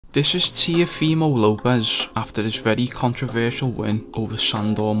This is Teofimo Lopez after his very controversial win over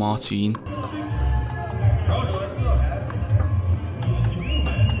Sandor Martin.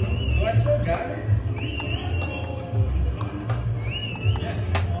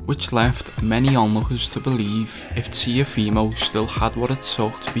 Which left many onlookers to believe if Teofimo still had what it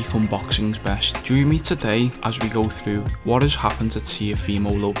took to become boxing's best. Join me today as we go through what has happened to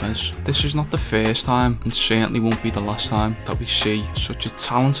Teofimo Lopez. This is not the first time and certainly won't be the last time that we see such a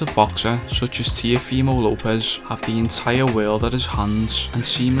talented boxer such as Teofimo Lopez have the entire world at his hands and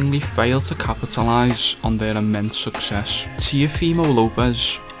seemingly fail to capitalise on their immense success. Teofimo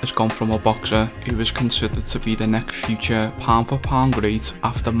Lopez has gone from a boxer who is considered to be the next future pound for pound great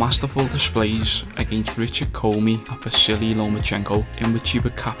after masterful displays against Richard Commey and Vasily Lomachenko, in which he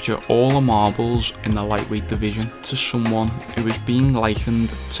would capture all the marbles in the lightweight division, to someone who is being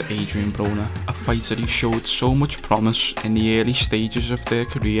likened to Adrian Broner, a fighter who showed so much promise in the early stages of their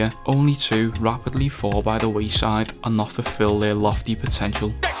career, only to rapidly fall by the wayside and not fulfill their lofty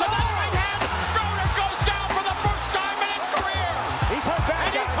potential.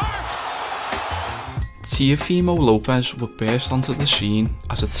 Teofimo Lopez would burst onto the scene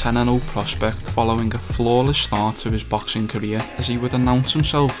as a 10-0 prospect following a flawless start to his boxing career, as he would announce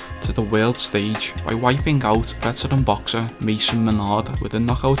himself to the world stage by wiping out veteran boxer Mason Menard with a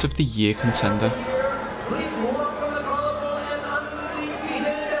knockout of the year contender.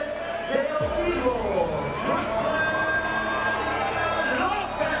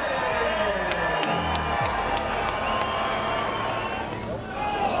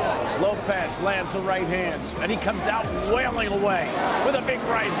 Lopez lands the right hands, and he comes out wailing away with a big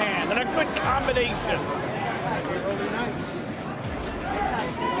right hand and a good combination.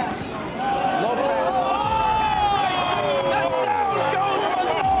 Lopez. And down goes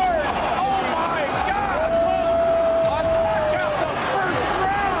Menard. Oh my God! A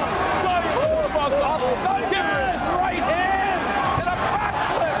knockout the first round. Yes! Right hand and a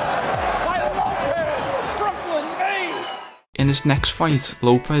backflip by Lopez. Brooklyn, Maine. In his next fight,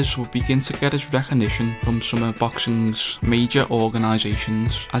 Lopez would begin to get his recognition from some of boxing's major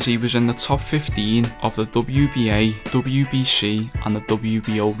organisations, as he was in the top 15 of the WBA, WBC and the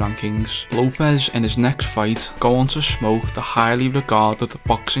WBO rankings. Lopez in his next fight go on to smoke the highly regarded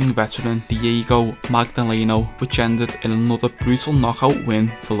boxing veteran Diego Magdaleno, which ended in another brutal knockout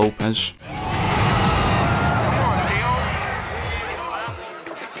win for Lopez.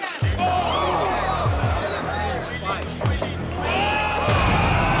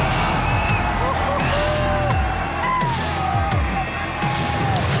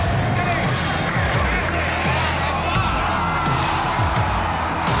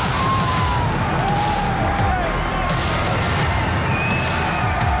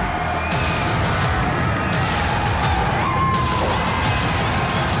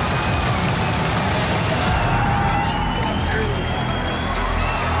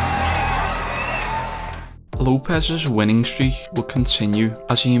 Lopez's winning streak would continue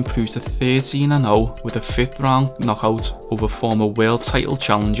as he improved to 13-0 with a 5th round knockout over former world title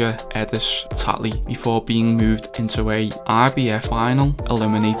challenger Edis Tatli, before being moved into a IBF final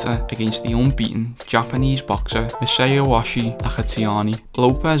eliminator against the unbeaten Japanese boxer Masayoshi Nakatani.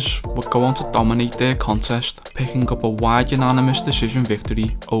 Lopez would go on to dominate their contest, picking up a wide unanimous decision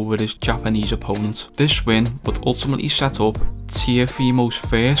victory over his Japanese opponent. This win would ultimately set up Teofimo's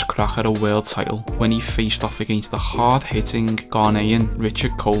first crack at a world title when he faced off against the hard-hitting Ghanaian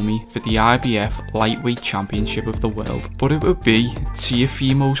Richard Commey for the IBF Lightweight Championship of the World. But it would be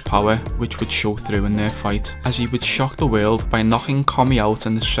Teofimo's power which would show through in their fight, as he would shock the world by knocking Commey out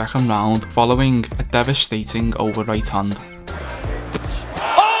in the second round following a devastating over right hand.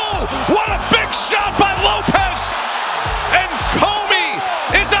 Oh, what a big shot by Lopez! And Commey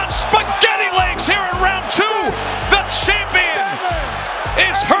is on spaghetti legs here in round 2. The champion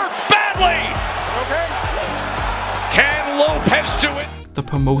is hurt badly. Can Lopez do it? The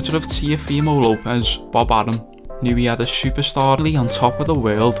promoter of Teofimo Lopez, Bob Arum, knew he had a superstar on top of the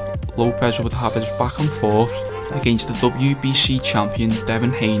world. Lopez would have his back and forth against the WBC champion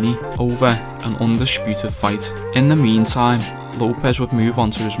Devin Haney over an undisputed fight. In the meantime, Lopez would move on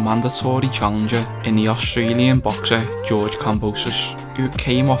to his mandatory challenger in the Australian boxer George Kambosos, who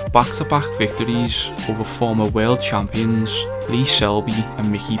came off back-to-back victories over former world champions Lee Selby and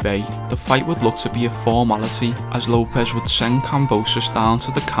Mickey Bay. The fight would look to be a formality, as Lopez would send Kambosos down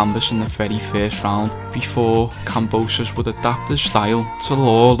to the canvas in the very first round, before Kambosos would adapt his style to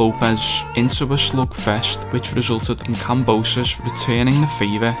lure Lopez into a slugfest, which resulted in Kambosos returning the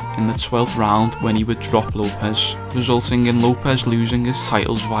favour in the 12th round round when he would drop Lopez, resulting in Lopez losing his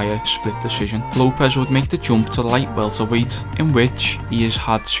titles via split decision. Lopez would make the jump to light welterweight, in which he has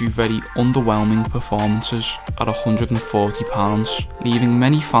had two very underwhelming performances at 140 pounds, leaving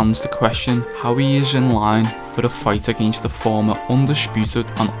many fans to question how he is in line for a fight against the former undisputed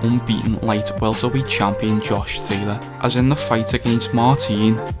and unbeaten light welterweight champion Josh Taylor. As in the fight against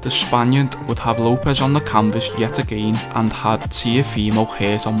Martin, the Spaniard would have Lopez on the canvas yet again and had Teofimo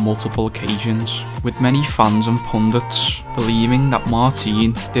hurt on multiple occasions, with many fans and pundits believing that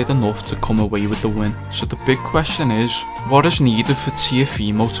Martin did enough to come away with the win. So the big question is, what is needed for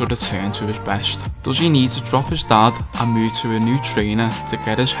Teofimo to return to his best? Does he need to drop his dad and move to a new trainer to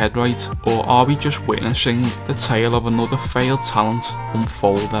get his head right, or are we just witnessing the tale of another failed talent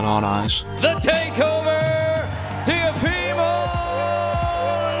unfold at our eyes? The takeover, Teofimo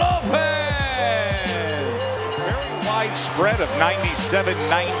Lopez. Very wide spread of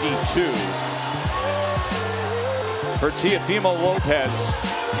 97-92 for Teofimo Lopez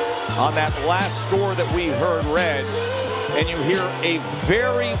on that last score that we heard read. And you hear a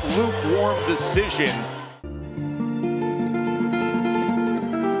very lukewarm decision